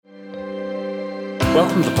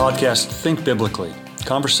Welcome to the podcast Think Biblically,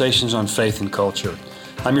 Conversations on Faith and Culture.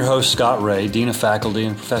 I'm your host, Scott Ray, Dean of Faculty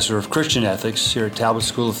and Professor of Christian Ethics here at Talbot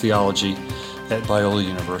School of Theology at Biola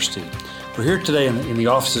University. We're here today in the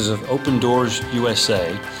offices of Open Doors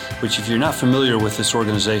USA, which if you're not familiar with this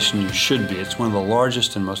organization, you should be. It's one of the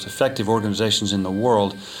largest and most effective organizations in the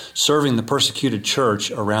world serving the persecuted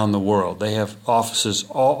church around the world. They have offices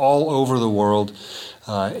all over the world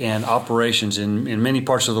and operations in many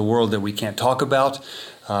parts of the world that we can't talk about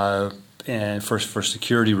and for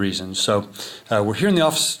security reasons. So we're here in the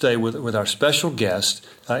office today with our special guest,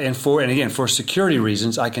 and for security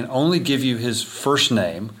reasons, I can only give you his first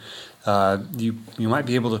name. You might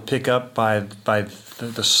be able to pick up by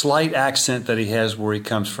the slight accent that he has where he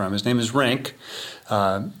comes from. His name is Renck,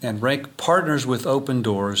 and Renck partners with Open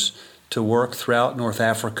Doors to work throughout North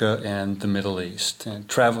Africa and the Middle East. And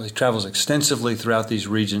he travels extensively throughout these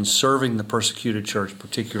regions, serving the persecuted church,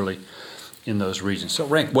 particularly in those regions. So,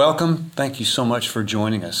 Renck, welcome. Thank you so much for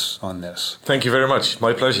joining us on this. Thank you very much.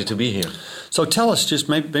 My pleasure to be here. So tell us, just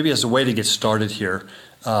maybe as a way to get started here,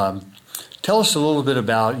 tell us a little bit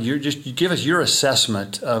about you give us your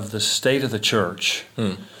assessment of the state of the church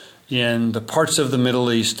in the parts of the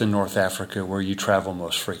Middle East and North Africa where you travel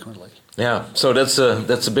most frequently. Yeah, so that's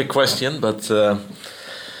a big question, but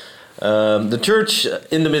the church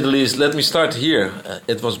in the Middle East, let me start here.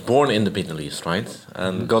 It was born in the Middle East, right?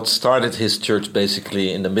 And God started his church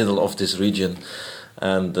basically in the middle of this region.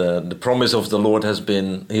 And the promise of the Lord has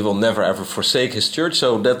been, he will never ever forsake his church.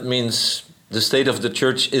 So that means the state of the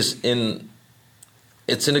church is in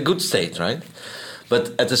a good state, right?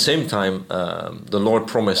 But at the same time, the Lord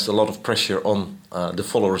promised a lot of pressure on the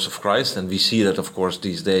followers of Christ. And we see that, of course,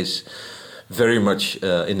 these days very much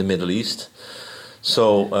in the Middle East.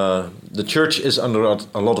 So the church is under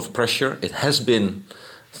a lot of pressure. It has been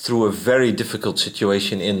through a very difficult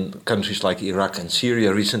situation in countries like Iraq and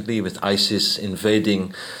Syria recently, with ISIS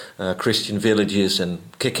invading Christian villages and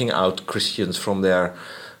kicking out Christians from their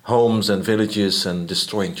homes and villages and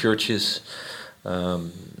destroying churches.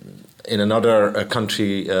 In another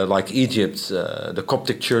country like Egypt, the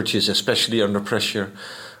Coptic church is especially under pressure.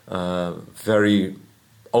 Very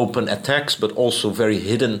open attacks, but also very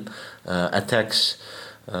hidden attacks.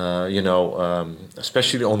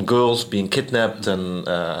 Especially on girls being kidnapped and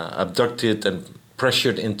abducted and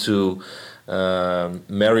pressured into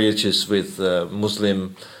marriages with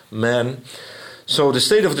Muslim men. So the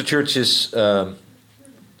state of the church is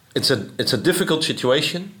it's a difficult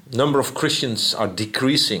situation. Number of Christians are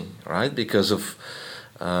decreasing, right, because of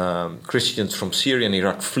Christians from Syria and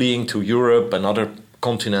Iraq fleeing to Europe and other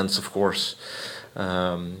continents, of course,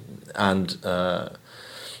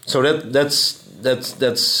 so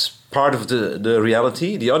that's part of the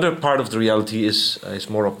reality. The other part of the reality is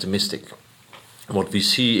more optimistic. What we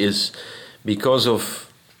see is because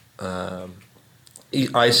of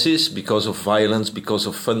ISIS, because of violence, because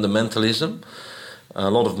of fundamentalism, a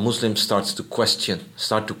lot of Muslims start to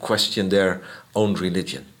question their own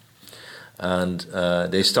religion, and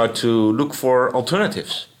they start to look for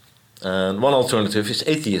alternatives. And one alternative is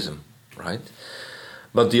atheism, right?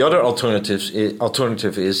 But the other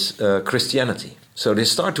alternative is Christianity. So they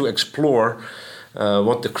start to explore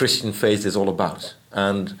what the Christian faith is all about.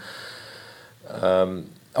 And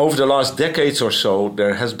over the last decades or so,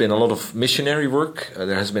 there has been a lot of missionary work.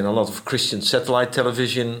 There has been a lot of Christian satellite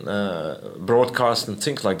television broadcast and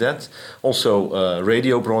things like that. Also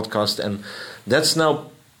radio broadcast. And that's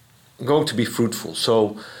now going to be fruitful.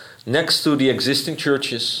 So next to the existing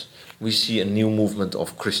churches, we see a new movement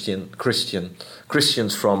of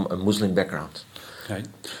Christians from a Muslim background. Okay,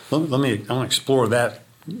 I want to explore that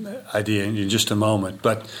idea in just a moment,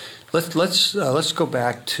 but let's go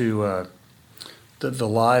back to the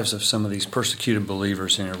lives of some of these persecuted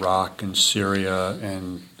believers in Iraq and Syria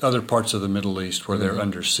and other parts of the Middle East where they're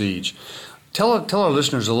under siege. Tell our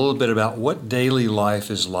listeners a little bit about what daily life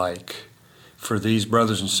is like for these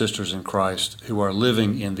brothers and sisters in Christ who are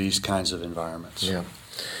living in these kinds of environments. Yeah.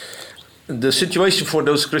 The situation for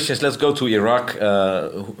those Christians, let's go to Iraq.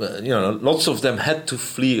 Lots of them had to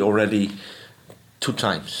flee already 2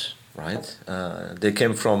 times, right? They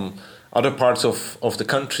came from other parts of the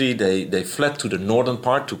country. They fled to the northern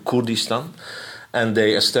part, to Kurdistan, and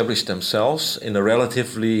they established themselves in a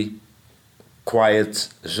relatively quiet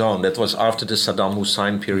zone. That was after the Saddam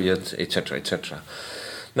Hussein period, etc., etc.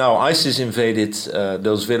 Now, ISIS invaded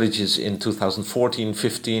those villages in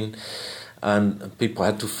 2014-15, and people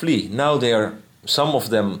had to flee. Now some of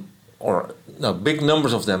them, big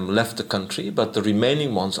numbers of them left the country, but the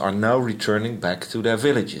remaining ones are now returning back to their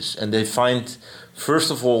villages. And they find, first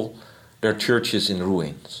of all, their churches in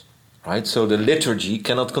ruins. right? So the liturgy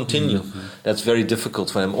cannot continue. Mm-hmm. That's very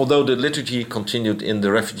difficult for them. Although the liturgy continued in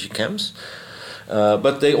the refugee camps,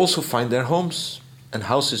 but they also find their homes and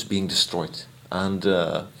houses being destroyed, and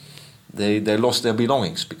they lost their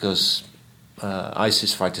belongings because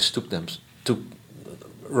ISIS fighters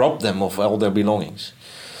robbed them of all their belongings.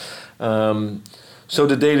 So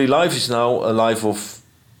the daily life is now a life of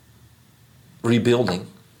rebuilding,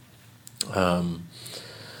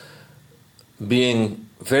 being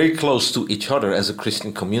very close to each other as a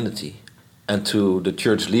Christian community, and to the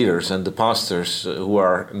church leaders and the pastors who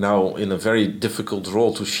are now in a very difficult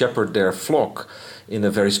role to shepherd their flock in a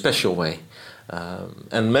very special way.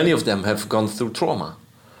 And many of them have gone through trauma,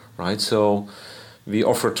 right? So we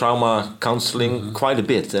offer trauma counseling quite a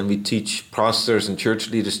bit, and we teach pastors and church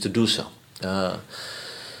leaders to do so.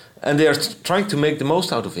 And they are trying to make the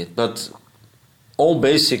most out of it, but all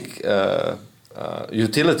basic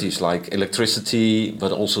utilities like electricity,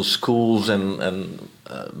 but also schools and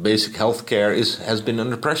basic healthcare has been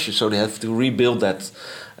under pressure, so they have to rebuild that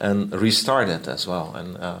and restart it as well.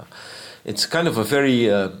 And it's kind of a very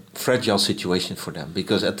fragile situation for them,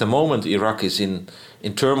 because at the moment Iraq is in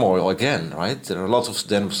turmoil again, right? There are a lot of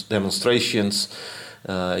demonstrations.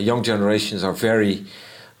 Young generations are very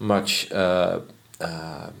much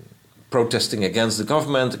protesting against the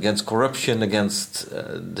government, against corruption, against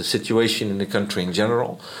the situation in the country in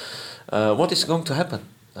general. What is going to happen?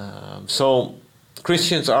 So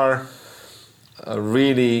Christians are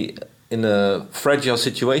really in a fragile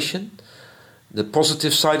situation. The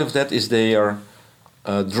positive side of that is they are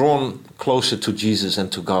drawn closer to Jesus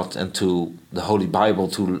and to God and to the Holy Bible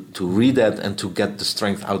to read that and to get the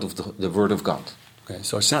strength out of the Word of God. Okay,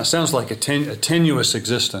 so it sounds like a tenuous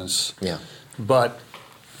existence, but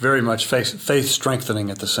very much faith strengthening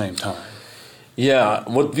at the same time. Yeah,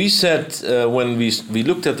 what we said when we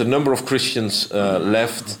looked at the number of Christians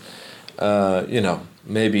left,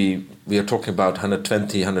 maybe we are talking about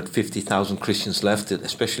 120, 150,000 Christians left,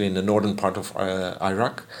 especially in the northern part of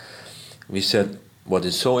Iraq. We said what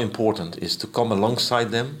is so important is to come alongside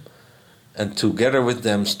them and together with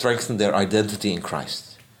them strengthen their identity in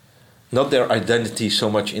Christ. Not their identity so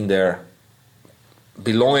much in their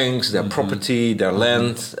belongings, their property, their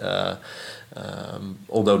land,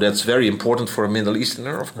 although that's very important for a Middle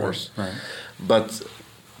Easterner, of course. Right. But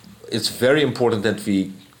it's very important that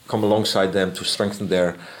we come alongside them to strengthen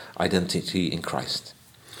their identity in Christ.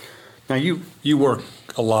 Now, you work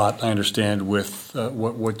a lot, I understand, with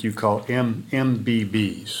what you call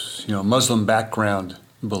MBBs, Muslim background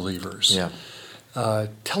believers. Yeah.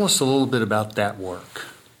 Tell us a little bit about that work.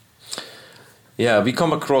 Yeah, we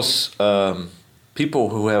come across people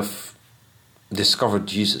who have discovered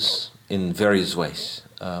Jesus in various ways,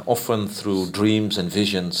 often through dreams and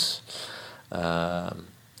visions.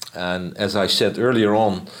 And as I said earlier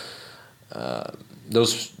on,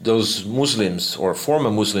 those Muslims or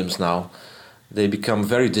former Muslims now, they become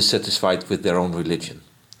very dissatisfied with their own religion.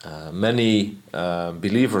 Many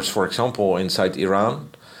believers, for example, inside Iran,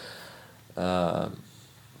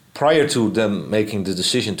 prior to them making the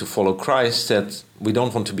decision to follow Christ, said, we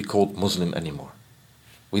don't want to be called Muslim anymore.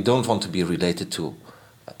 We don't want to be related to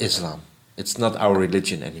Islam. It's not our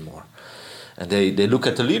religion anymore. And they look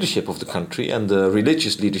at the leadership of the country and the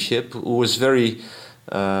religious leadership, who is very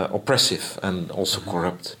oppressive and also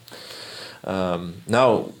corrupt.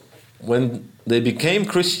 Now, when they became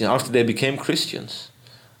Christian, after they became Christians,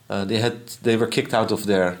 they were kicked out of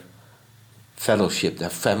their fellowship, their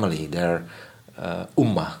family, their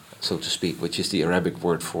ummah, so to speak, which is the Arabic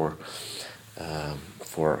word for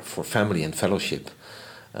family and fellowship.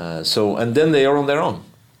 And then they are on their own,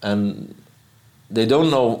 and they don't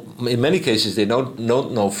know. In many cases, they don't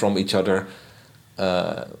know from each other,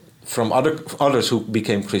 from others who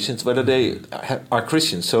became Christians, whether they are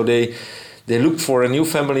Christians. So they look for a new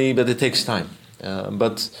family, but it takes time.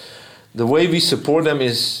 But the way we support them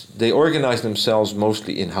is they organize themselves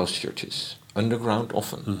mostly in house churches, underground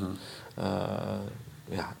often.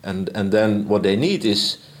 And then what they need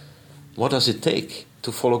is, what does it take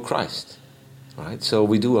to follow Christ? Right. So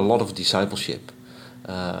we do a lot of discipleship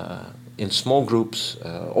in small groups,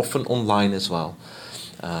 often online as well.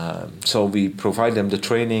 So we provide them the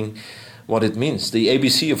training, what it means, the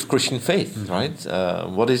ABC of Christian faith, right?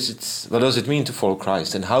 What does it mean to follow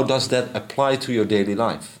Christ, and how does that apply to your daily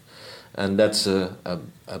life? And that's a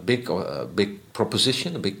big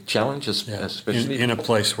proposition, a big challenge, especially in a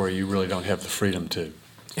place where you really don't have the freedom to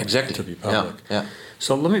be public. Yeah.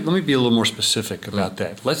 So let me be a little more specific about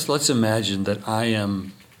that. Let's imagine that I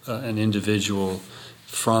am an individual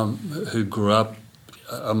who grew up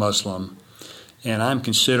a Muslim, and I'm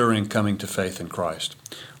considering coming to faith in Christ.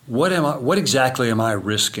 What exactly am I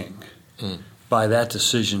risking by that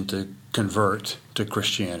decision to convert to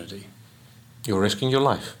Christianity? You're risking your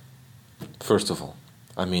life, first of all.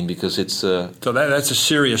 I mean, because it's so that's a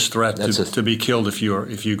serious threat to be killed if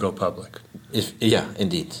you go public. Yeah,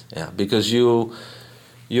 indeed. Yeah, because you're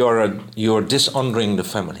dishonoring the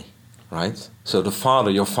family, right? So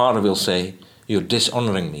your father will say, "You're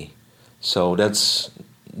dishonoring me." So that's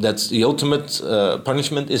the ultimate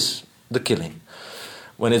punishment is the killing.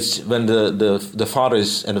 When the father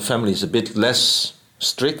is and the family is a bit less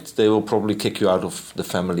strict, they will probably kick you out of the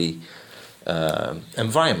family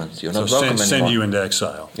environment. You're not welcome anymore. Send you into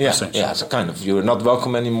exile. Yeah, it's a kind of, you're not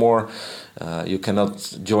welcome anymore. You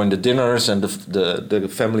cannot join the dinners and the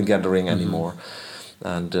family gathering anymore.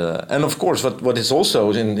 And of course, what is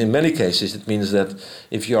also in many cases, it means that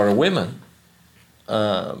if you are a woman,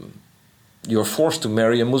 you're forced to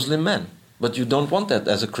marry a Muslim man. But you don't want that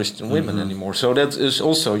as a Christian woman anymore. So that is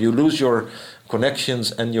also, you lose your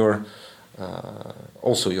connections and your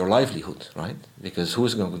also your livelihood, right? Because who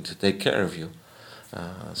is going to take care of you?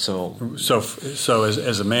 So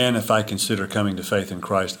as a man, if I consider coming to faith in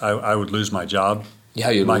Christ, I would lose my job.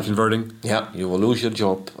 Yeah, by converting. Yeah, you will lose your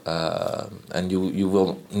job, and you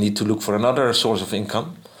will need to look for another source of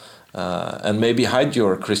income, and maybe hide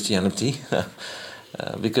your Christianity.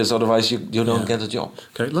 Because otherwise you don't get a job.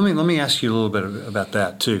 Okay, let me ask you a little bit about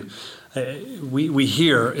that too. We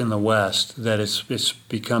hear in the West that it's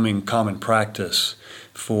becoming common practice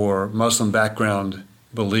for Muslim background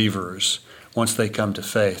believers, once they come to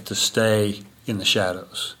faith, to stay in the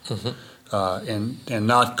shadows and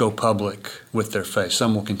not go public with their faith.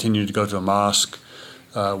 Some will continue to go to a mosque.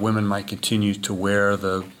 Women might continue to wear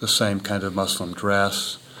the same kind of Muslim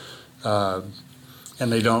dress,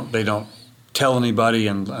 and they don't tell anybody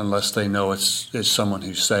unless they know it's someone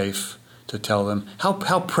who's safe to tell them.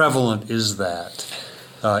 How prevalent is that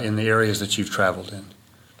in the areas that you've traveled in?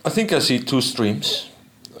 I think I see two streams.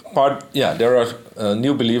 There are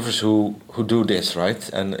new believers who do this, right?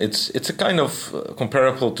 And it's a kind of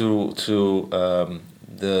comparable to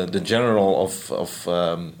the general of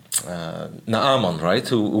Naaman, right?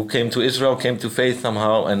 Who came to Israel, came to faith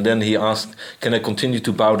somehow, and then he asked, "Can I continue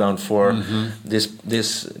to bow down for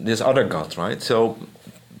this other god?" Right? So,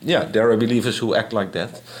 there are believers who act like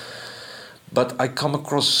that, but I come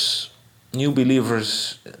across new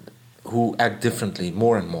believers who act differently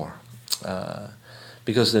more and more,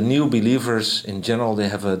 because the new believers in general, they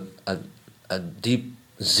have a deep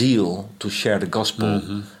zeal to share the gospel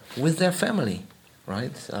with their family.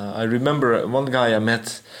 Right? I remember one guy I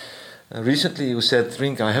met recently who said,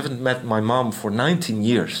 "Rinka, I haven't met my mom for 19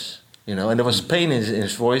 years." And there was pain in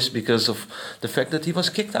his voice because of the fact that he was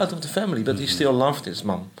kicked out of the family, but he still loved his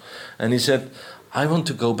mom. And he said, "I want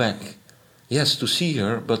to go back, yes, to see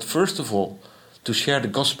her, but first of all, to share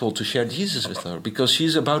the gospel, to share Jesus with her, because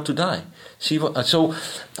she's about to die." So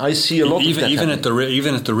I see a lot of that even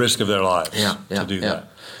at the risk of their lives to do that.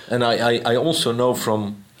 And I also know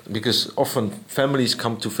because often families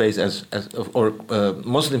come to faith or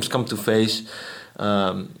Muslims come to faith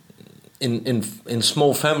in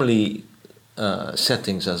small family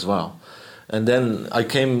settings as well. And then I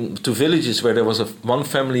came to villages where there was one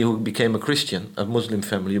family who became a Christian, a Muslim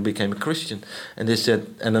family who became a Christian. And they said,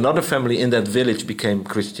 and another family in that village became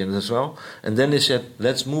Christian as well. And then they said,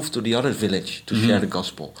 "Let's move to the other village to share the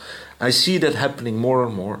gospel." I see that happening more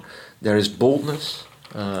and more. There is boldness.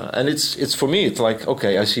 And it's for me, it's like,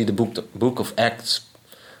 okay, I see the book of Acts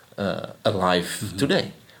alive today,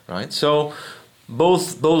 right? So both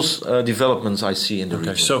developments I see in the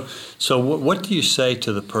region. So what do you say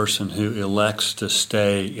to the person who elects to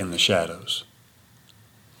stay in the shadows?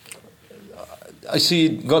 I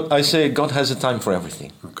say God has a time for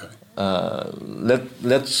everything. Okay.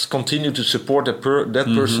 Let's continue to support that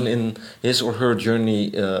person in his or her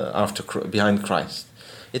journey behind Christ.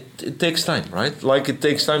 It takes time, right? Like it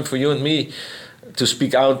takes time for you and me to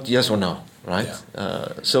speak out yes or no, right? Yeah.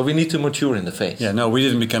 So we need to mature in the faith. Yeah, no, we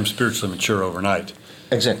didn't become spiritually mature overnight.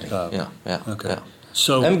 Exactly. Okay. Yeah.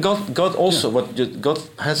 So and God also God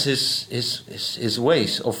has his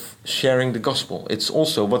ways of sharing the gospel. It's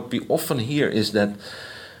also what we often hear is that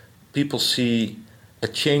people see a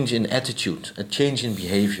change in attitude, a change in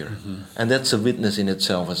behavior, and that's a witness in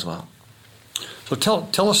itself as well. So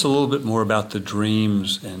tell us a little bit more about the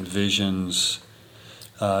dreams and visions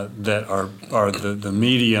that are the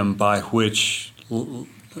medium by which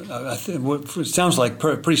I think it sounds like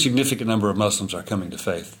a pretty significant number of Muslims are coming to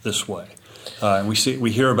faith this way, and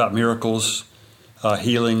we hear about miracles,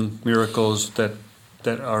 healing miracles that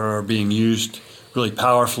are being used really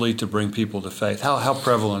powerfully to bring people to faith. How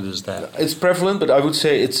prevalent is that? It's prevalent, but I would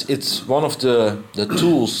say it's one of the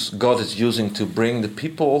tools God is using to bring the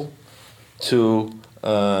people to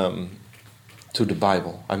the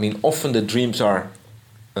Bible. I mean, often the dreams are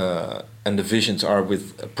and the visions are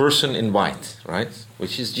with a person in white, right?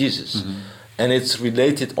 Which is Jesus. Mm-hmm. And it's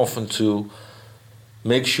related often to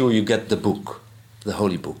make sure you get the book, the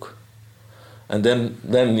Holy Book. And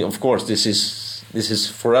then of course, this is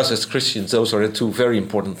for us as Christians, those are the two very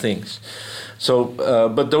important things. So,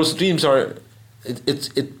 but those dreams are,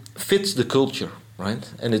 it fits the culture, right?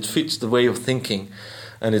 And it fits the way of thinking.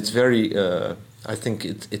 And it's very, I think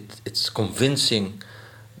it's convincing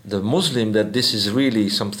the Muslim that this is really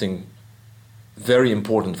something very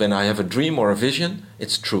important. When I have a dream or a vision,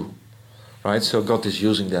 it's true, right? So God is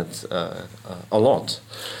using that a lot,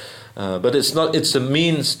 but it's a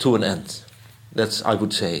means to an end. That's, I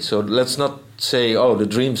would say. So let's not say, oh, the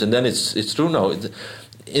dreams and then it's true. No,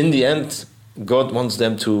 in the end, God wants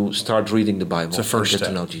them to start reading the Bible. It's a first step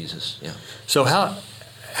to know Jesus. Yeah. So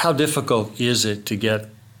how difficult is it to get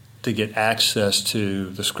access to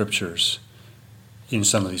the Scriptures in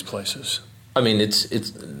some of these places? I mean,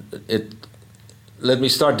 let me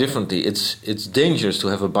start differently. It's dangerous to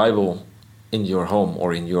have a Bible in your home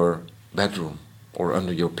or in your bedroom or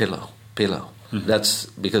under your pillow. Mm-hmm.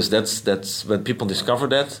 That's when people discover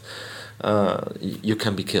that, you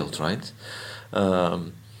can be killed, right?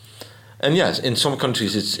 And yes, in some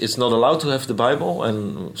countries it's not allowed to have the Bible,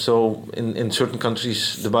 and so in certain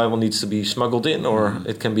countries the Bible needs to be smuggled in, or mm-hmm.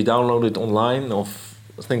 it can be downloaded online, or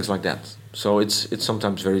things like that. So it's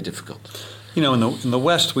sometimes very difficult. You know, in the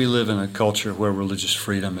West, we live in a culture where religious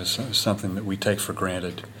freedom is something that we take for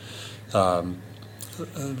granted.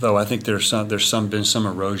 Though I think there's been some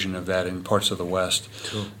erosion of that in parts of the West.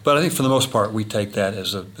 True. But I think for the most part, we take that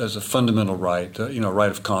as a fundamental right,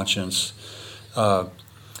 right of conscience. And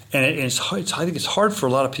I think it's hard for a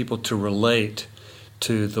lot of people to relate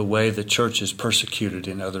to the way the church is persecuted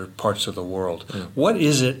in other parts of the world. Yeah. What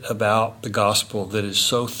is it about the gospel that is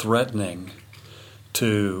so threatening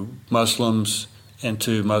to Muslims and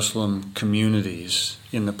to Muslim communities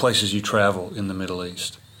in the places you travel in the Middle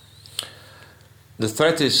East? The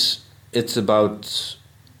threat it's about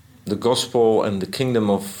the gospel, and the kingdom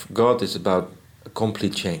of God is about a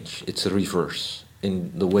complete change. It's a reverse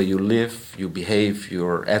in the way you live, you behave,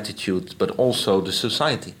 your attitude, but also the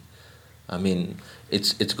society. I mean,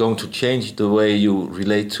 it's going to change the way you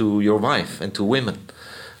relate to your wife and to women.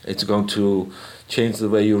 It's going to change the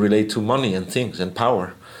way you relate to money and things and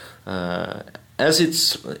power. As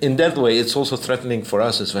it's in that way, it's also threatening for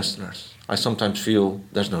us as Westerners. I sometimes feel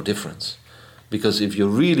there's no difference, because if you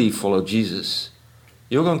really follow Jesus,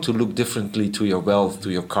 you're going to look differently to your wealth, to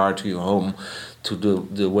your car, to your home, to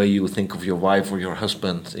the way you think of your wife or your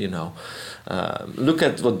husband. Look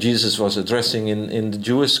at what Jesus was addressing in the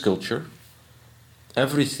Jewish culture.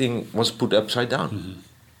 Everything was put upside down. Mm-hmm.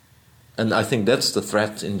 And I think that's the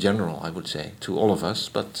threat in general, I would say, to all of us,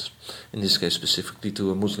 but in this case specifically to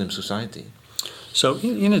a Muslim society. So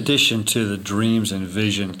in addition to the dreams and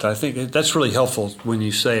visions, I think that's really helpful when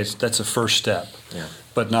you say that's a first step, yeah.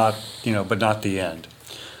 but not the end.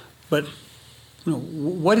 But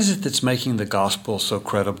what is it that's making the gospel so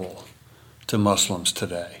credible to Muslims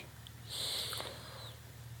today?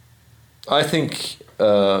 I think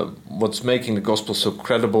what's making the gospel so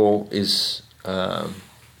credible is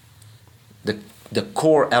the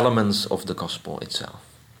core elements of the gospel itself.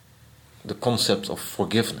 The concept of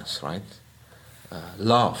forgiveness, right?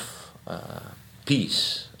 Love,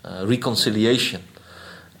 peace, reconciliation,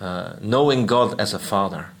 knowing God as a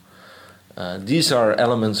Father. These are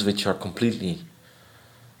elements which are completely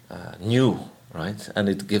new, right? And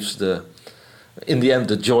it gives in the end,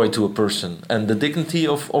 the joy to a person and the dignity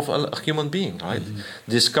of a human being, right? Mm-hmm.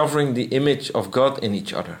 Discovering the image of God in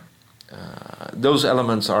each other. Those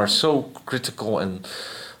elements are so critical and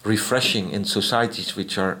refreshing in societies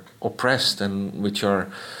which are oppressed and which are,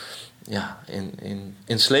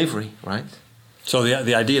 in slavery, right? So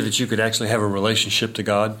the idea that you could actually have a relationship to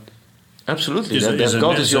God, absolutely, that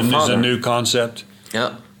God is your Father, is a new concept.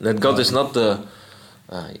 Yeah, that God is not the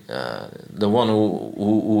one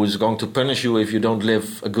who is going to punish you if you don't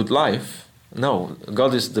live a good life. No,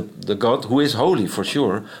 God is the God who is holy for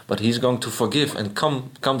sure, but He's going to forgive and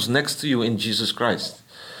comes next to you in Jesus Christ.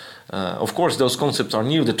 Of course, those concepts are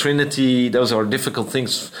new. The Trinity, those are difficult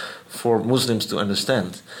things for Muslims to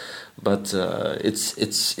understand, but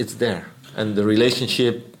it's there. And the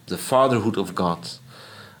relationship, the fatherhood of God,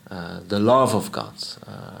 the love of God,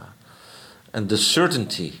 and the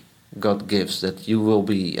certainty God gives that you will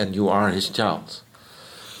be and you are His child.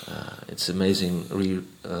 It's amazing,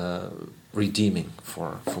 redeeming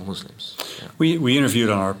for Muslims. Yeah. We interviewed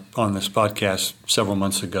on this podcast several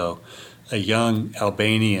months ago a young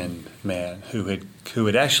Albanian man who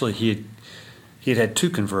had actually he had two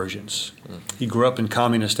conversions. He grew up in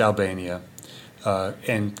communist Albania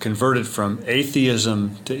and converted from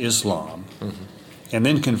atheism to Islam, and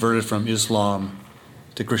then converted from Islam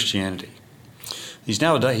to Christianity. He's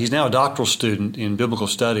now a doctoral student in biblical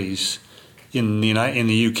studies in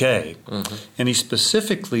the UK, and he's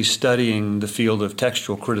specifically studying the field of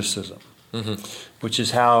textual criticism, which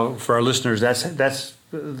is how, for our listeners, that's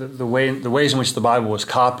the ways in which the Bible was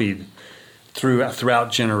copied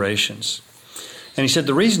throughout generations. And he said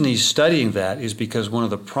the reason he's studying that is because one of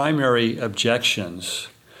the primary objections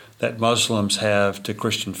that Muslims have to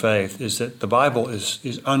Christian faith is that the Bible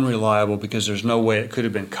is unreliable because there's no way it could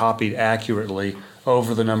have been copied accurately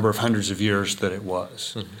over the number of hundreds of years that it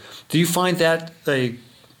was. Do you find that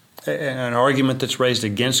an argument that's raised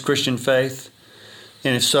against Christian faith?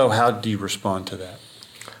 And if so, how do you respond to that?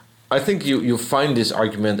 I think you find this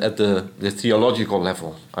argument at the theological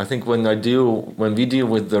level. I think when we deal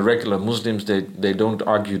with the regular Muslims, they don't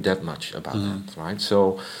argue that much about that, right?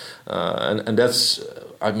 So, and that's,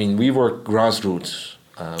 I mean, we work grassroots.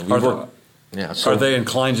 Are they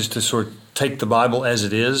inclined just to sort of take the Bible as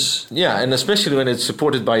it is? Yeah, and especially when it's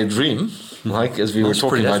supported by a dream, like as we were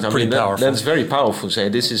talking about. That's very powerful. Say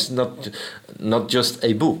this is not just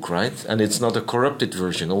a book, right? And it's not a corrupted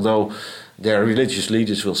version, although their religious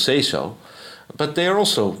leaders will say so. But they are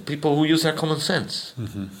also people who use their common sense.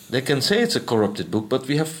 They can say it's a corrupted book, but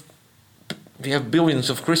we have billions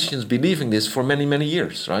of Christians believing this for many, many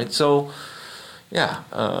years, right? So, yeah.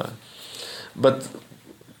 But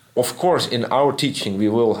of course, in our teaching, we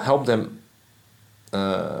will help them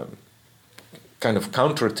kind of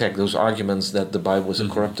counterattack those arguments that the Bible is a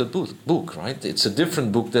corrupted book, right? It's a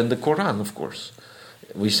different book than the Quran, of course.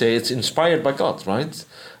 We say it's inspired by God, right?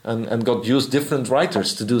 And God used different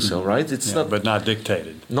writers to do so, right? It's but not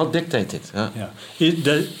dictated. Not dictated.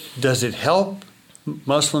 Does it help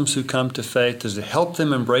Muslims who come to faith? Does it help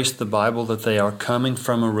them embrace the Bible that they are coming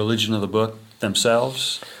from a religion of the book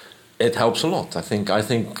themselves? It helps a lot. I think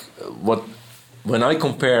when I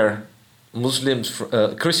compare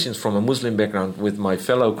Christians from a Muslim background with my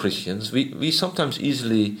fellow Christians, we sometimes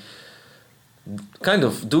easily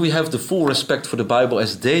do we have the full respect for the Bible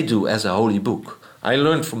as they do as a holy book? I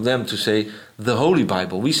learned from them to say the Holy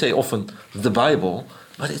Bible. We say often the Bible,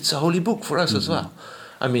 but it's a holy book for us as well.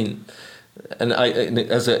 I mean, and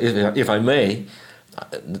if I may,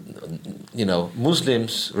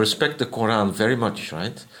 Muslims respect the Quran very much,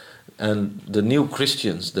 right? And the new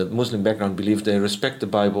Christians, the Muslim background, believe they respect the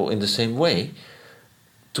Bible in the same way.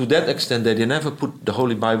 To that extent, they never put the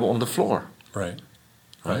Holy Bible on the floor. Right.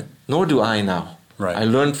 Nor do I now. Right. I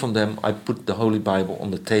learned from them. I put the Holy Bible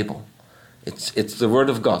on the table. It's the Word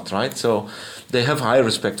of God, right? So they have high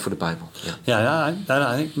respect for the Bible.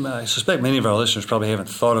 I suspect many of our listeners probably haven't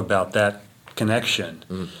thought about that connection.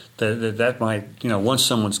 That might, once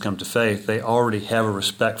someone's come to faith, they already have a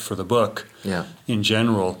respect for the book in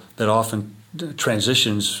general that often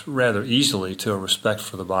transitions rather easily to a respect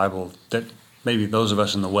for the Bible that maybe those of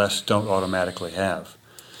us in the West don't automatically have.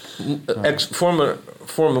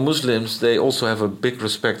 Former Muslims, they also have a big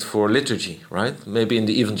respect for liturgy, right? Maybe in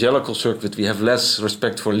the evangelical circuit we have less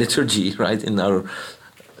respect for liturgy, right, in our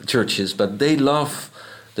churches, but they love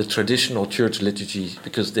the traditional church liturgy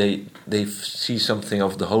because they see something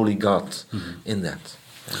of the Holy God in that.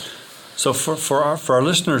 So for our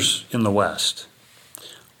listeners in the West,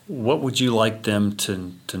 what would you like them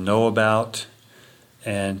to know about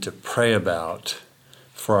and to pray about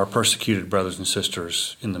for our persecuted brothers and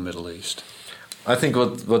sisters in the Middle East? I think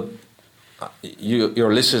what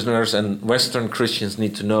your listeners and Western Christians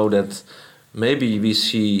need to know that maybe we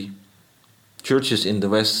see churches in the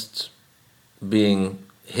West being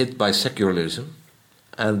hit by secularism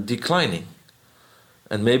and declining.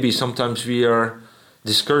 And maybe sometimes we are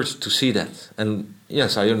discouraged to see that. And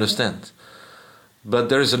yes, I understand. But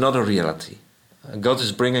there is another reality. God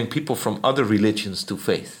is bringing people from other religions to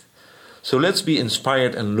faith. So let's be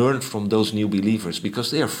inspired and learn from those new believers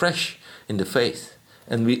because they are fresh in the faith.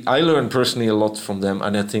 And I learned personally a lot from them,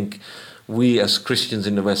 and I think we as Christians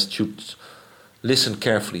in the West should listen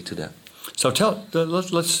carefully to them. So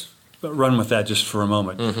let's run with that just for a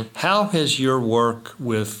moment. How has your work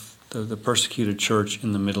with the persecuted church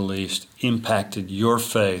in the Middle East impacted your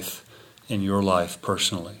faith in your life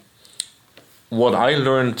personally? What I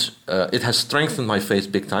learned, it has strengthened my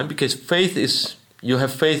faith big time, because faith is, you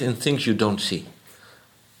have faith in things you don't see.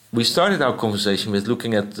 We started our conversation with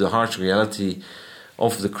looking at the harsh reality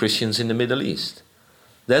of the Christians in the Middle East.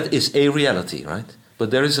 That is a reality, right?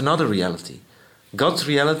 But there is another reality. God's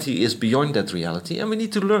reality is beyond that reality, and we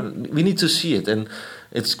need to learn, we need to see it. And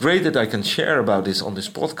it's great that I can share about this on this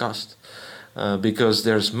podcast. because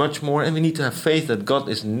there's much more, and we need to have faith that God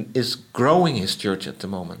is growing His church at the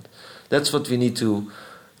moment. That's what we need to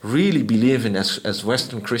really believe in as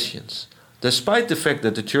Western Christians. Despite the fact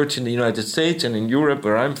that the church in the United States and in Europe,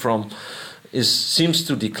 where I'm from, seems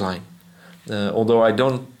to decline. Although I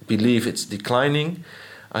don't believe it's declining,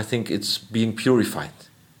 I think it's being purified.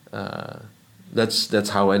 That's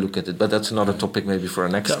how I look at it. But that's another topic maybe for our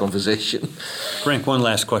next conversation. Frank, one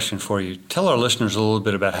last question for you. Tell our listeners a little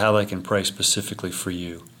bit about how they can pray specifically for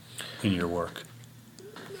you in your work.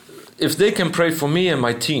 If they can pray for me and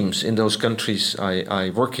my teams in those countries I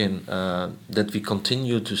work in, that we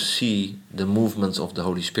continue to see the movements of the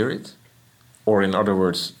Holy Spirit, or in other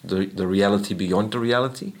words, the reality beyond the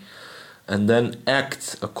reality, and then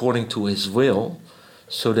act according to His will,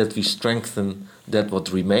 so that we strengthen that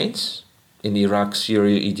what remains in Iraq,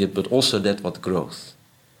 Syria, Egypt, but also that what grows.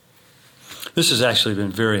 This has actually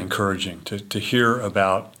been very encouraging to hear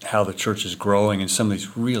about how the church is growing in some of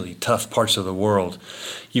these really tough parts of the world.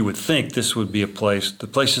 You would think this would be a place, the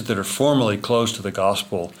places that are formerly closed to the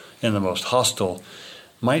gospel and the most hostile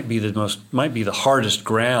might be the hardest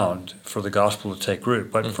ground for the gospel to take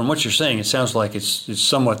root. But from what you're saying, it sounds like it's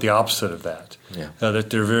somewhat the opposite of that. Yeah. That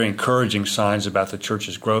there are very encouraging signs about the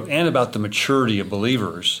church's growth and about the maturity of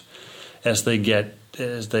believers as they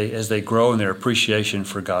grow in their appreciation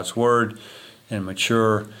for God's word and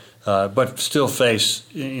mature, but still face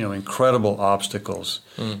incredible obstacles.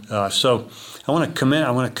 So I want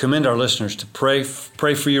to commend our listeners to pray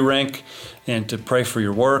for you, Rank, and to pray for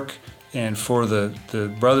your work, and for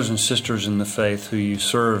the brothers and sisters in the faith who you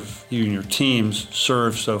and your teams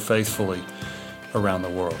serve so faithfully around the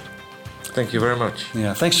world. Thank you very much.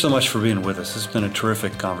 Yeah, thanks so much for being with us. This has been a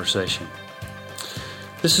terrific conversation.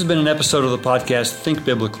 This has been an episode of the podcast Think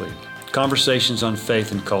Biblically, Conversations on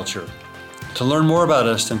Faith and Culture. To learn more about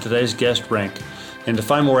us and today's guest, Rank, and to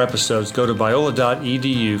find more episodes, go to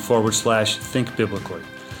biola.edu/thinkbiblically.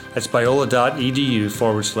 That's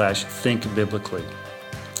biola.edu/thinkbiblically.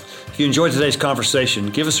 If you enjoyed today's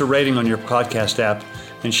conversation, give us a rating on your podcast app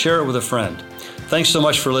and share it with a friend. Thanks so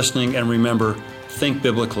much for listening, and remember, think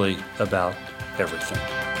biblically about everything.